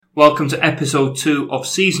Welcome to episode 2 of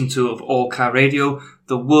season 2 of All Car Radio,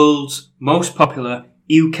 the world's most popular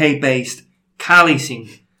UK-based car leasing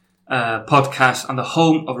podcast and the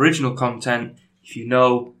home of original content. If you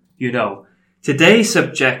know, you know. Today's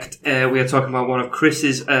subject, we are talking about one of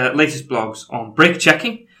Chris's latest blogs on brake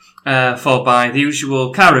checking, followed by the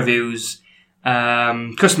usual car reviews,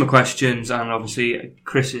 customer questions, and obviously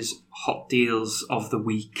Chris's hot deals of the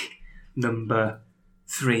week, number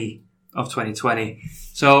 3 of 2020.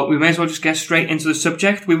 So we may as well just get straight into the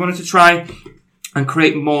subject. We wanted to try and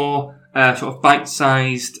create more sort of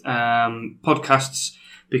bite-sized podcasts,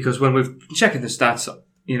 because when we're checking the stats,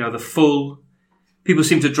 you know, the full people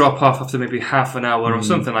seem to drop off after maybe half an hour or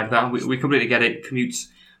something like that. We completely get it. Commutes,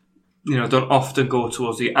 you know, don't often go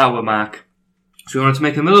towards the hour mark. So we wanted to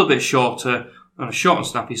make them a little bit shorter on a short and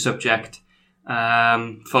snappy subject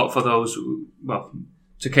for those, well,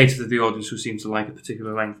 to cater to the audience who seem to like a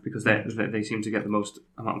particular length, because they seem to get the most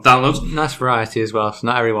amount of downloads. Nice variety as well, so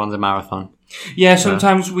not everyone's a marathon. Yeah,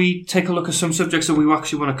 sometimes we take a look at some subjects that we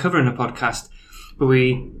actually want to cover in a podcast, but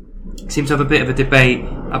we seem to have a bit of a debate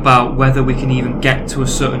about whether we can even get to a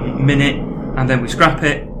certain minute and then we scrap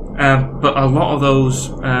it. But a lot of those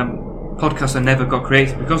podcasts are never got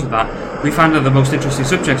created because of that. We found them the most interesting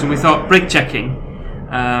subjects, and we thought brake checking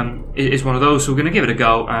is one of those, so we're going to give it a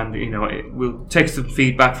go, and you know, we'll take some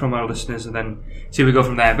feedback from our listeners and then see where we go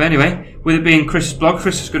from there. But anyway, with it being Chris's blog,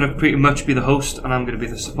 Chris is going to pretty much be the host and I'm going to be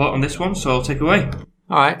the support on this one, so I'll take it away.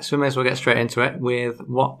 Alright, so we may as well get straight into it with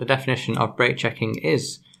what the definition of brake checking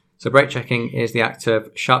is. So brake checking is the act of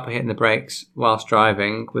sharply hitting the brakes whilst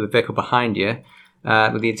driving with a vehicle behind you,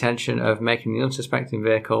 with the intention of making the unsuspecting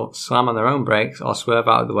vehicle slam on their own brakes or swerve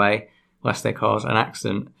out of the way lest they cause an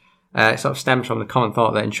accident. It sort of stems from the common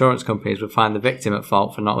thought that insurance companies would find the victim at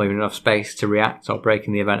fault for not leaving enough space to react or brake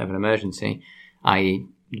in the event of an emergency, i.e.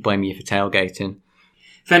 blame you for tailgating.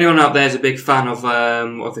 If anyone out there is a big fan of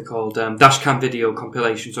what they called dashcam video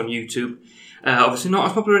compilations on YouTube, obviously not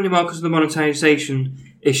as popular anymore because of the monetization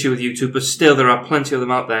issue with YouTube, but still there are plenty of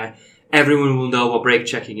them out there. Everyone will know what brake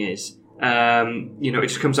checking is. You know, it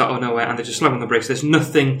just comes out of nowhere and they just slam on the brakes. There's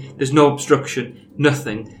nothing, there's no obstruction,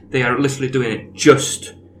 nothing. They are literally doing it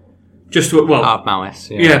just to, well, out of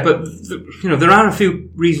malice. Yeah, but you know, there are a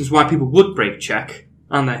few reasons why people would brake check,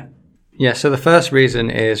 aren't there? Yeah, so the first reason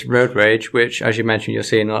is road rage, which, as you mentioned, you're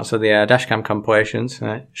seeing lots of the dashcam compilations.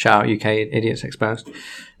 Shout out UK Idiots Exposed.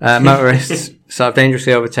 Motorists sort of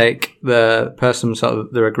dangerously overtake the person sort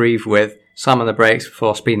of they're aggrieved with, slam on the brakes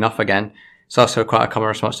before speeding off again. It's also quite a common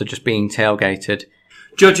response to just being tailgated.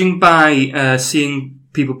 Judging by seeing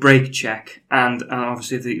people brake check and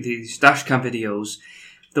obviously these dashcam videos,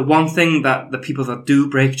 the one thing that the people that do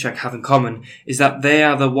brake check have in common is that they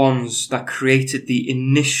are the ones that created the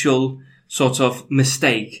initial sort of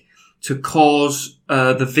mistake to cause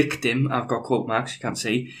the victim, I've got quote marks, you can't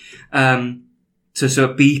see, to sort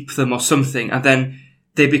of beep them or something, and then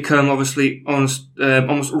they become obviously almost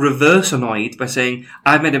reverse annoyed by saying,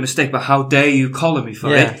 I've made a mistake, but how dare you collar me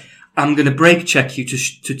for it? I'm going to brake check you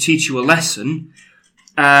to teach you a lesson.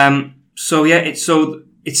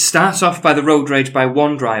 It starts off by the road rage by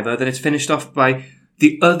one driver, then it's finished off by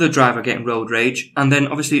the other driver getting road rage, and then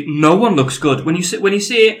obviously no one looks good. When you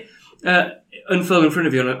see it unfurled in front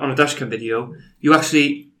of you on a dashcam video,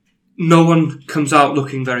 no one comes out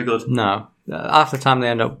looking very good. No. Half the time they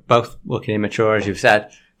end up both looking immature, as you've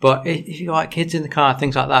said. But if you've got like kids in the car,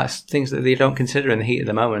 things like that, it's things that they don't consider in the heat of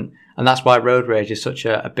the moment. And that's why road rage is such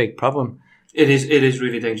a big problem. It is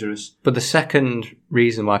really dangerous. But the second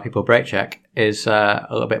reason why people brake check is a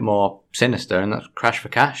little bit more sinister, and that's crash for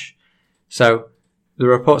cash. So the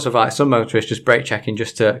reports of like some motorists just brake checking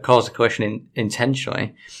just to cause a collision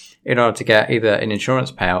intentionally in order to get either an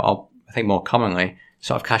insurance payout or, I think more commonly,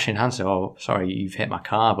 sort of cash in hand. So, oh, sorry, you've hit my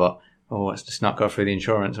car, but let's just not go through the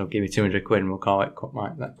insurance. I'll give you 200 quid and we'll call it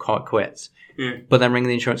quits. Yeah. But then ring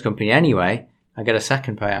the insurance company anyway and get a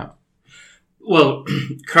second payout. Well,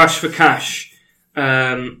 crash for cash,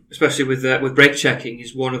 especially with brake checking,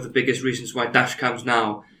 is one of the biggest reasons why dash cams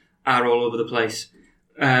now are all over the place.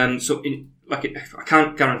 I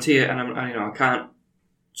can't guarantee it, and I can't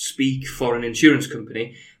speak for an insurance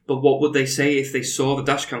company. But what would they say if they saw the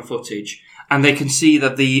dash cam footage and they can see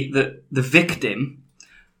that the victim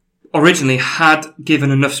originally had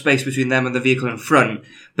given enough space between them and the vehicle in front,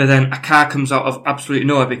 but then a car comes out of absolutely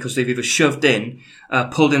nowhere because they've either shoved in,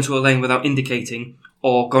 pulled into a lane without indicating,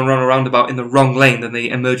 or gone around a roundabout in the wrong lane, then they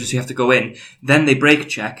emergency have to go in. Then they brake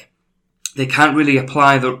check. They can't really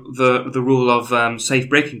apply the rule of safe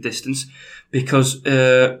braking distance because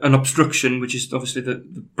an obstruction, which is obviously the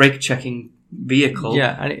brake checking vehicle.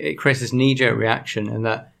 Yeah, and it creates this knee-jerk reaction, and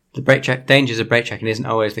that the dangers of brake checking isn't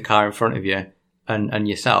always the car in front of you and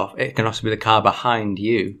yourself. It can also be the car behind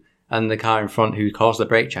you and the car in front who caused the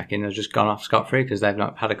brake checking has just gone off scot-free because they've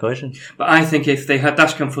not had a collision. But I think if they had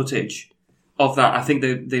dashcam footage of that, I think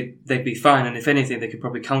they'd be fine. And if anything, they could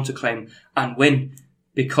probably counterclaim and win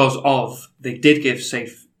because they did give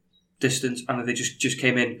safe distance and they just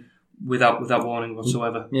came in without warning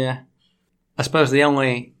whatsoever. Yeah. I suppose the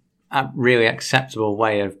only really acceptable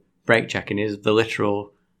way of brake checking is the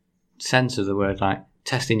literal sense of the word, like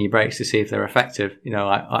testing your brakes to see if they're effective,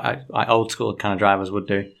 like old school kind of drivers would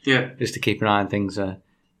do. Yeah. Just to keep an eye on things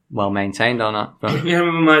well maintained or not. But yeah, I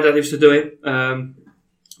remember my dad used to do it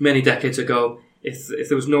many decades ago. If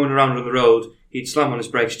there was no one around on the road, he'd slam on his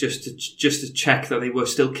brakes just to check that they were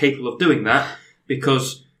still capable of doing that,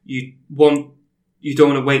 because you don't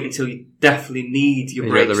want to wait until you definitely need your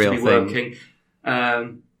brakes to be working.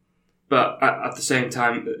 But at the same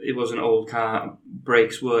time, it was an old car.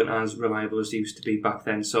 Brakes weren't as reliable as they used to be back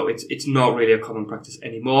then. So it's not really a common practice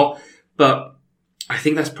anymore. But I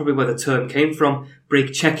think that's probably where the term came from.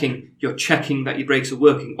 Brake checking. You're checking that your brakes are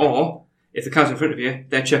working. Or, if the car's in front of you,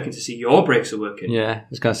 they're checking to see your brakes are working. Yeah, I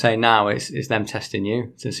was going to say now it's them testing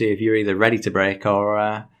you to see if you're either ready to brake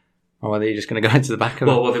or whether you're just going to go into the back of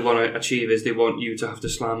it. Well, what they want to achieve is they want you to have to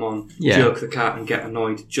slam on, jerk the car and get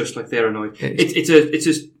annoyed just like they're annoyed.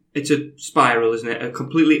 It's a spiral, isn't it? A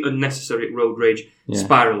completely unnecessary road rage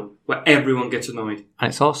spiral where everyone gets annoyed. And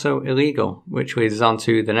it's also illegal, which leads us on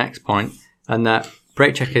to the next point, and that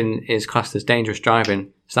brake checking is classed as dangerous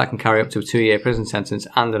driving, so that can carry up to a 2-year prison sentence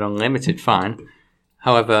and an unlimited fine.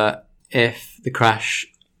 However, if the crash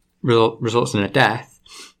results in a death,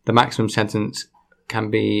 the maximum sentence can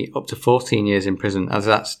be up to 14 years in prison, as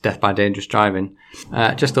that's death by dangerous driving.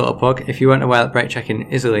 Just a little plug, if you weren't aware that brake checking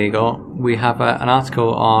is illegal, we have an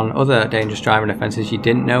article on other dangerous driving offences you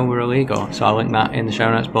didn't know were illegal, so I'll link that in the show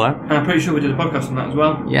notes below. And I'm pretty sure we did a podcast on that as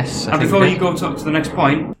well. Yes, and before you go to the next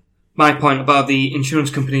point, my point about the insurance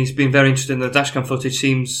companies being very interested in the dashcam footage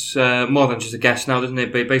seems more than just a guess now, doesn't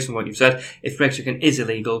it? Based on what you've said, if brake checking is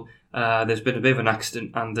illegal, there's been a bit of an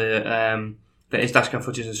accident and there is dashcam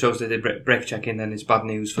footage that shows they did brake checking, then it's bad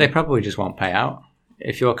news. They probably just won't pay out.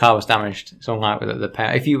 If your car was damaged, it's unlikely that they'll pay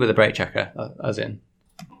out. If you were the brake checker, as in.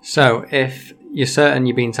 So, if you're certain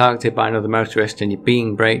you're being targeted by another motorist and you're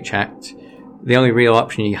being brake checked, the only real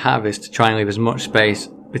option you have is to try and leave as much space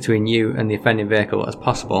between you and the offending vehicle as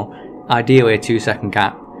possible. Ideally a 2-second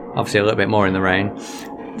gap, obviously a little bit more in the rain.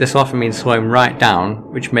 This will often mean slowing right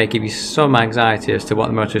down, which may give you some anxiety as to what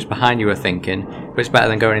the motorists behind you are thinking, but it's better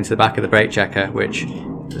than going into the back of the brake checker, which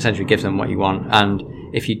essentially gives them what you want. And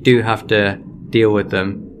if you do have to deal with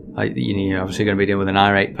them, you're obviously going to be dealing with an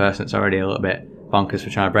irate person that's already a little bit bonkers for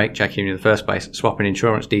trying to brake check you in the first place, swapping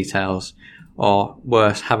insurance details, or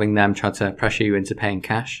worse, having them try to pressure you into paying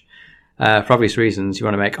cash. For obvious reasons, you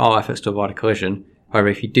want to make all efforts to avoid a collision. However,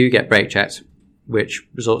 if you do get brake checked, which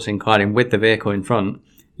results in colliding with the vehicle in front,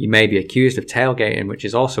 you may be accused of tailgating, which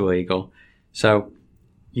is also illegal. So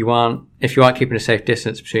if you are keeping a safe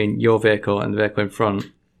distance between your vehicle and the vehicle in front,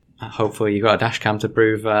 hopefully you've got a dash cam to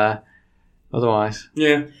prove otherwise.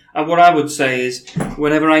 Yeah, and what I would say is,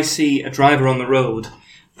 whenever I see a driver on the road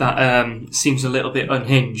that seems a little bit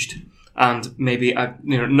unhinged, and maybe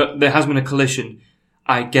there has been a collision,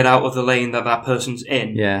 I get out of the lane that person's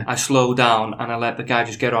in. Yeah. I slow down and I let the guy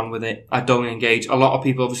just get on with it. I don't engage. A lot of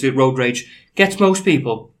people, obviously, road rage gets most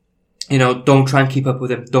people. Don't try and keep up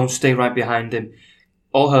with him. Don't stay right behind him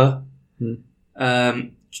or her.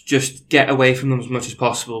 Just get away from them as much as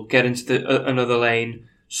possible. Get into another lane.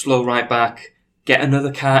 Slow right back. Get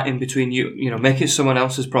another car in between you. Make it someone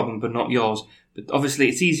else's problem, but not yours. But obviously,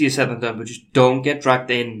 it's easier said than done. But just don't get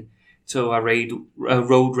dragged in to a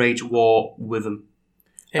road rage war with them.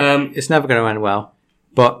 It's never going to end well.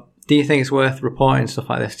 But do you think it's worth reporting stuff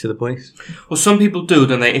like this to the police? Well, some people do,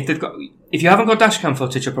 don't they? If you haven't got dashcam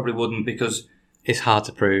footage, I probably wouldn't, because it's hard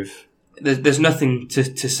to prove. There's nothing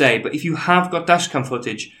to say. But if you have got dashcam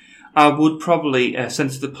footage, I would probably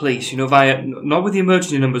send it to the police. Via not with the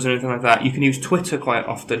emergency numbers or anything like that. You can use Twitter quite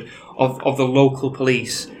often of the local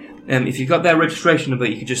police. If you've got their registration number,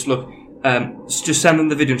 you could just look. Just send them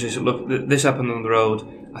the video and just look. This happened on the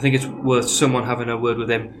road. I think it's worth someone having a word with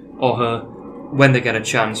him or her when they get a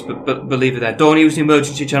chance. But believe it, there. Don't use the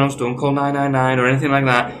emergency channels. Don't call 999 or anything like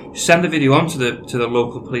that. Just send the video on to the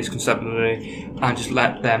local police constabulary and just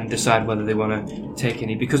let them decide whether they want to take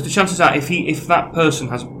any. Because the chances are, if that person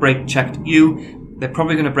has brake checked you, they're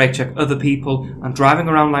probably going to brake check other people. And driving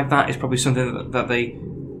around like that is probably something that they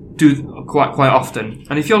do quite often.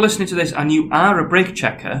 And if you're listening to this and you are a brake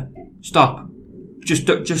checker, stop. Just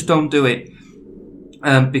don't do it.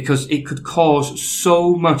 because it could cause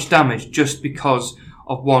so much damage just because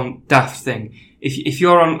of one daft thing. If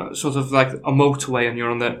you're on sort of like a motorway and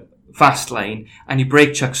you're on the fast lane and you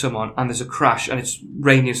brake check someone and there's a crash and it's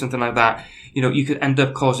rainy or something like that, you could end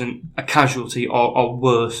up causing a casualty or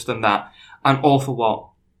worse than that. And all for what?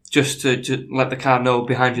 Just to let the car know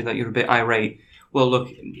behind you that you're a bit irate. Well, look,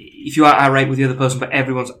 if you are irate with the other person but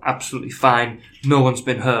everyone's absolutely fine, no one's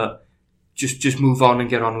been hurt, just move on and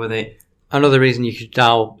get on with it. Another reason you could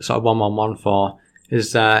dial sort of 111 for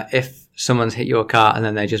is if someone's hit your car and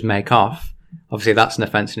then they just make off, obviously that's an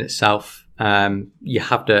offence in itself. You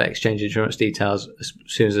have to exchange insurance details as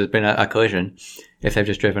soon as there's been a collision if they've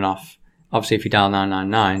just driven off. Obviously, if you dial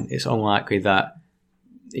 999, it's unlikely that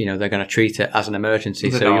they're going to treat it as an emergency,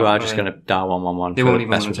 so you are just going to dial 111. They won't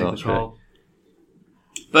even want to take the call.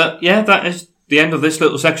 But yeah, that is the end of this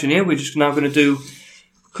little section here. We're just now going to do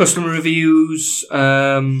customer reviews,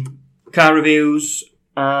 car reviews,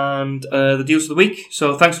 and the deals of the week.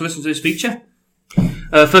 So thanks for listening to this feature.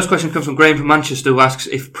 First question comes from Graham from Manchester, who asks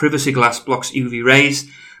if privacy glass blocks UV rays.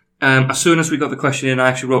 As soon as we got the question in, I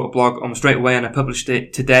actually wrote a blog almost straight away and I published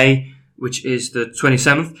it today, which is the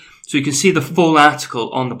 27th. So you can see the full article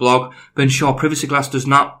on the blog. But in short, privacy glass does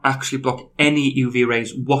not actually block any UV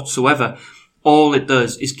rays whatsoever. All it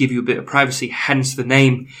does is give you a bit of privacy, hence the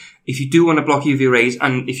name. If you do want to block UV rays,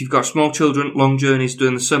 and if you've got small children, long journeys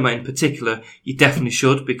during the summer in particular, you definitely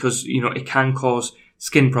should, because, it can cause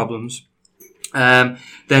skin problems. Then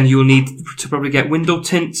you'll need to probably get window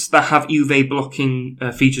tints that have UV blocking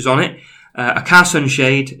features on it. A car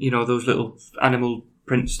sunshade, those little animal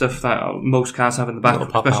print stuff that most cars have in the back,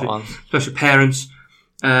 especially parents.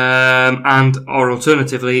 Or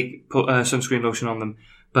alternatively, put sunscreen lotion on them.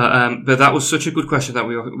 But that was such a good question that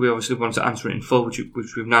we obviously wanted to answer it in full, which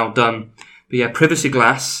we've now done. But yeah, privacy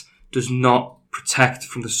glass does not protect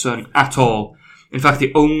from the sun at all. In fact,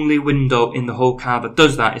 the only window in the whole car that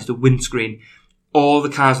does that is the windscreen. All the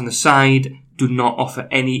cars on the side do not offer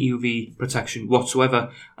any UV protection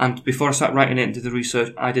whatsoever. And before I started writing it and did the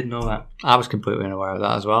research, I didn't know that. I was completely unaware of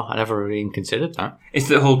that as well. I never really even considered that. It's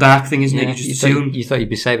the whole dark thing, isn't it? You just assume. You thought you'd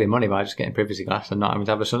be saving money by just getting privacy glass and not having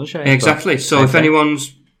to have a sunshade. Exactly. So if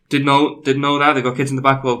anyone's didn't know that, they've got kids in the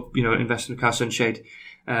back, well, invest in a car sunshade.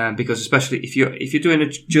 Because especially if you're doing a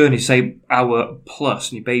journey, say hour plus,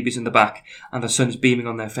 and your baby's in the back and the sun's beaming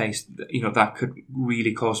on their face, that could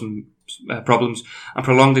really cause some problems. And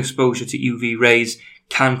prolonged exposure to UV rays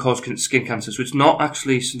can cause skin cancer. So it's not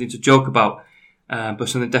actually something to joke about, but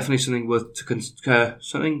definitely something worth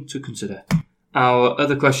something to consider. Our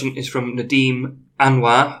other question is from Nadeem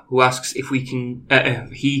Anwar, who asks if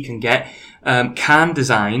he can get can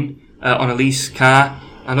design on a lease car.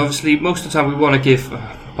 And obviously, most of the time we want to give,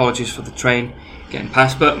 apologies for the train getting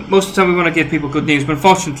past, but most of the time we want to give people good news. But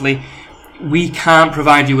unfortunately, we can't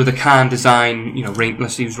provide you with a can design,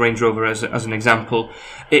 let's use Range Rover as an example.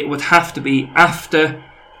 It would have to be after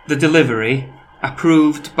the delivery,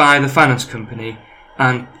 approved by the finance company,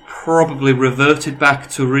 and probably reverted back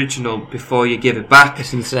to original before you give it back.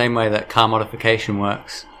 It's in the same way that car modification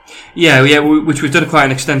works. Yeah, which we've done quite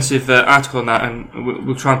an extensive article on that, and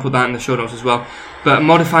we'll try and put that in the show notes as well. But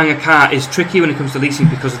modifying a car is tricky when it comes to leasing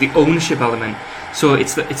because of the ownership element. So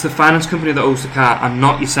it's the finance company that owns the car and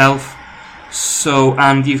not yourself. So,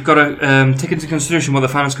 and you've got to take into consideration what the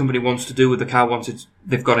finance company wants to do with the car once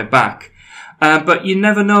they've got it back. But you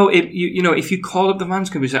never know if you call up the finance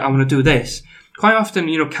company and say, I want to do this. Quite often,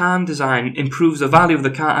 can design improves the value of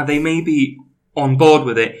the car, and they may be on board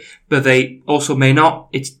with it, but they also may not.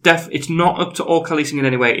 It's not up to All Car Leasing in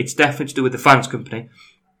any way. It's definitely to do with the finance company,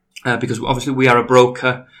 because obviously we are a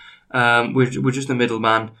broker. We're just a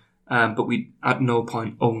middleman, but we at no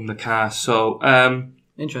point own the car. So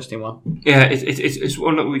interesting one. Yeah, it's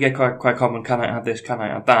one that we get quite common. Can I add this? Can I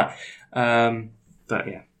add that? But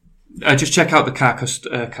yeah, just check out the car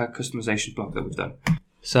customization blog that we've done.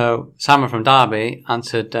 So Simon from Derby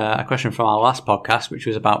answered a question from our last podcast, which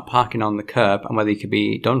was about parking on the curb and whether you could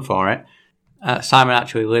be done for it. Simon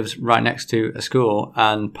actually lives right next to a school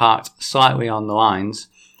and parked slightly on the lines,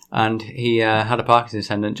 and he had a parking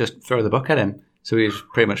attendant just throw the book at him. So he was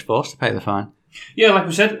pretty much forced to pay the fine. Yeah, like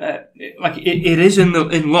we said, it is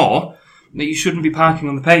in law that you shouldn't be parking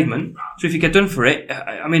on the pavement. So if you get done for it,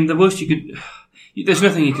 I mean, the worst you could... There's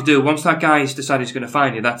nothing you could do. Once that guy's decided he's going to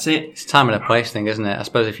fine you, that's it. It's a time and a place thing, isn't it? I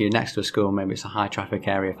suppose if you're next to a school, maybe it's a high traffic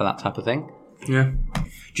area for that type of thing. Yeah.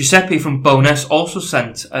 Giuseppe from Bowness also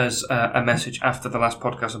sent us a message after the last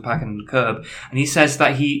podcast on parking on the curb, and he says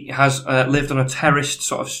that he has lived on a terraced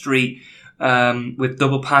sort of street with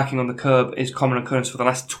double parking on the curb is common occurrence for the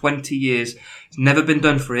last 20 years. It's never been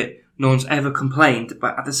done for it. No one's ever complained,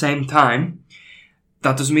 but at the same time,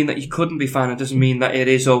 that doesn't mean that you couldn't be fine. It doesn't mean that it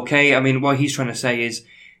is okay. I mean, what he's trying to say is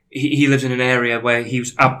he lives in an area where he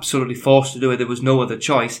was absolutely forced to do it. There was no other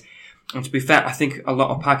choice. And to be fair, I think a lot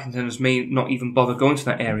of parking attendants may not even bother going to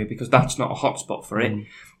that area because that's not a hotspot for it.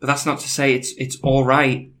 But that's not to say it's all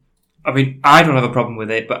right. I mean, I don't have a problem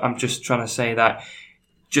with it, but I'm just trying to say that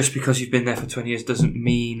just because you've been there for 20 years doesn't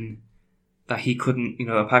mean that he couldn't,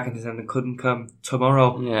 a parking attendant couldn't come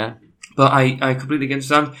tomorrow. Yeah. But I completely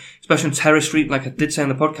understand, especially on Terrace Street, like I did say in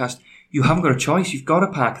the podcast, you haven't got a choice. You've got to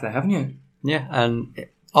park there, haven't you? Yeah, and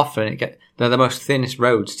often they're the most thinnest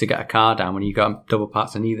roads to get a car down when you've got double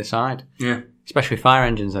parks on either side. Yeah. Especially fire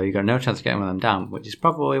engines, though, you've got no chance of getting one of them down, which is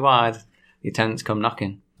probably why the attendants come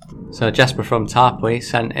knocking. So Jesper from Tarpley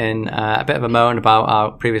sent in a bit of a moan about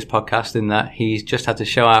our previous podcast in that he's just had to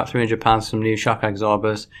show out £300 for some new shock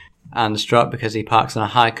absorbers and a strut because he parks on a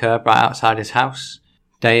high curb right outside his house.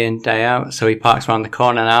 Day in, day out. So he parks around the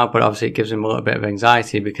corner now, but obviously it gives him a little bit of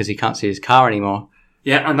anxiety because he can't see his car anymore.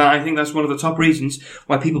 Yeah, and I think that's one of the top reasons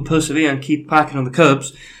why people persevere and keep parking on the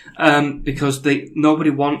curbs, because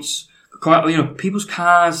nobody wants... people's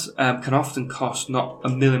cars can often cost not a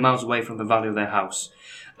million miles away from the value of their house,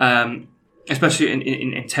 especially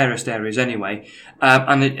in terraced areas anyway.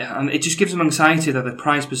 And it just gives them anxiety that the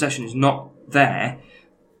prized possession is not there.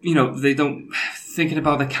 They don't... thinking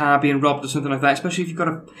about the car being robbed or something like that, especially if you've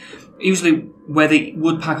got usually where they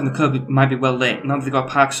would park on the curb, it might be well lit. Now that they've got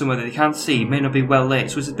to park somewhere that they can't see, it may not be well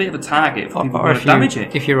lit. So it's a bit of a target for people who want to damage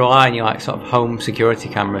it. If you rely on your sort of home security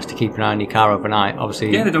cameras to keep an eye on your car overnight,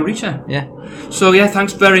 obviously... Yeah, they don't reach there. Yeah. So yeah,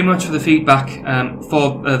 thanks very much for the feedback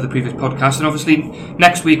for the previous podcast. And obviously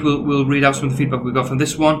next week we'll read out some of the feedback we got from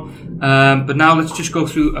this one. But now let's just go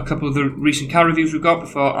through a couple of the recent car reviews we've got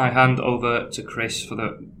before I hand over to Chris for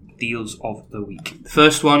the deals of the week. The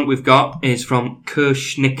first one we've got is from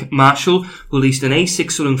Kirschnick Marshall, who leased an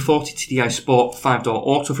A640 TDI Sport 5-door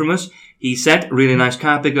auto from us. He said, really nice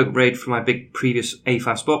car, big upgrade from my big previous A5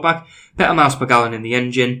 Sportback, better miles per gallon in the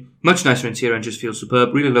engine, much nicer interior and just feels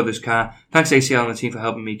superb. Really love this car. Thanks ACL and the team for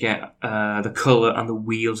helping me get the colour and the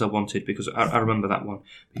wheels I wanted, because I remember that one,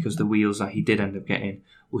 because the wheels that he did end up getting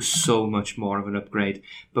was so much more of an upgrade.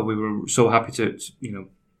 But we were so happy to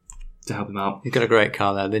help him out. He's got a great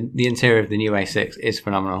car there. The interior of the new A6 is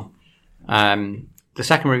phenomenal. The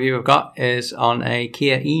second review I've got is on a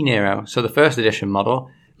Kia e-Niro. So the first edition model,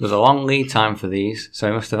 there was a long lead time for these, so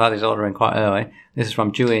he must have had his order in quite early. This is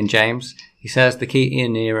from Julian James. He says the Kia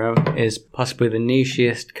e-Niro is possibly the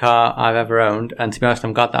nichiest car I've ever owned, and to be honest,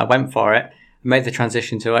 I'm glad that I went for it. I made the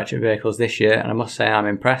transition to electric vehicles this year, and I must say I'm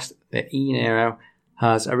impressed. The e-Niro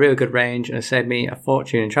has a really good range and has saved me a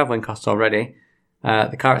fortune in travelling costs already.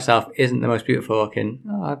 The car itself isn't the most beautiful looking.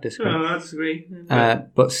 I disagree. I disagree.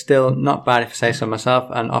 But still not bad if I say so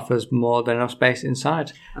myself, and offers more than enough space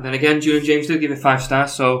inside. And then again, Julian James did give it 5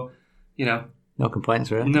 stars, so, no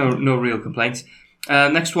complaints really. No real complaints.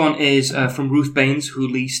 Next one is from Ruth Baines, who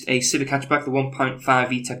leased a Civic hatchback, the 1.5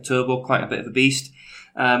 VTEC Turbo, quite a bit of a beast.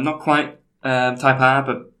 Not quite Type R,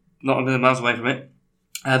 but not a million miles away from it.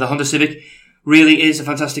 The Honda Civic really is a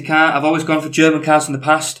fantastic car. I've always gone for German cars in the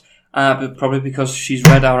past. But probably because she's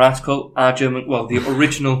read our article, the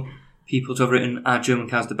original people to have written Are German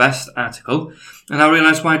Cars the Best article, and I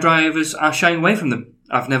realised why drivers are shying away from them.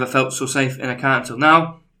 I've never felt so safe in a car until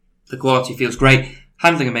now. The quality feels great,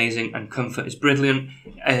 handling amazing, and comfort is brilliant.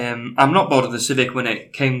 I'm not bored of the Civic when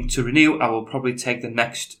it came to renew. I will probably take the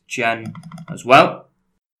next gen as well.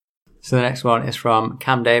 So the next one is from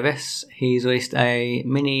Cam Davis. He's leased a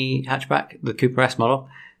mini hatchback, the Cooper S model.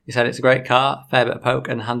 He said it's a great car, fair bit of poke,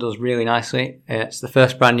 and handles really nicely. It's the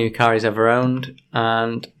first brand new car he's ever owned,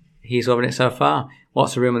 and he's loving it so far.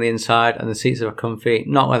 Lots of room on the inside, and the seats are comfy.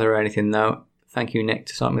 Not leather or anything, though. Thank you, Nick,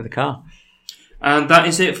 to sorting me the car. And that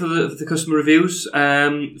is it for the customer reviews,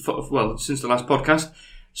 since the last podcast.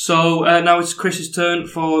 So now it's Chris's turn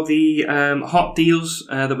for the hot deals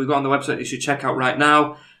that we've got on the website you should check out right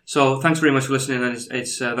now. So thanks very much for listening, and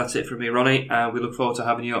that's it from me, Ronnie. We look forward to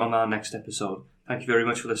having you on our next episode. Thank you very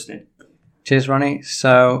much for listening. Cheers, Ronnie.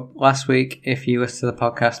 So last week, if you listened to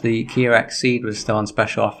the podcast, the Kia Exceed was still on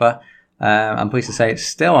special offer. I'm pleased to say it's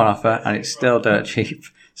still on offer, and it's still dirt cheap.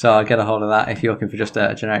 So I'll get a hold of that if you're looking for just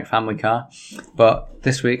a generic family car. But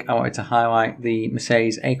this week, I wanted to highlight the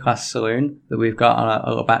Mercedes A-Class Saloon that we've got on a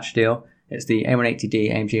little batch deal. It's the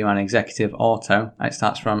A180D AMG Line Executive Auto, and it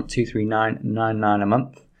starts from $239.99 a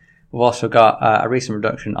month. We've also got a recent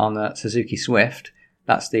reduction on the Suzuki Swift.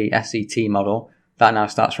 That's the SET model. That now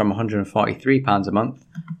starts from £143 a month.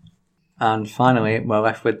 And finally, we're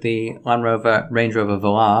left with the Land Rover Range Rover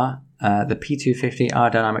Velar, the P250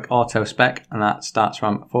 aerodynamic auto spec, and that starts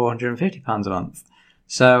from £450 a month.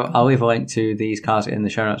 So I'll leave a link to these cars in the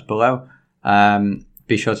show notes below.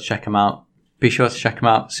 Be sure to check them out. Be sure to check them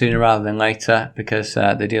out sooner rather than later, because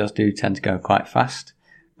the deals do tend to go quite fast.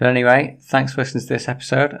 But anyway, thanks for listening to this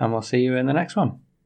episode, and we'll see you in the next one.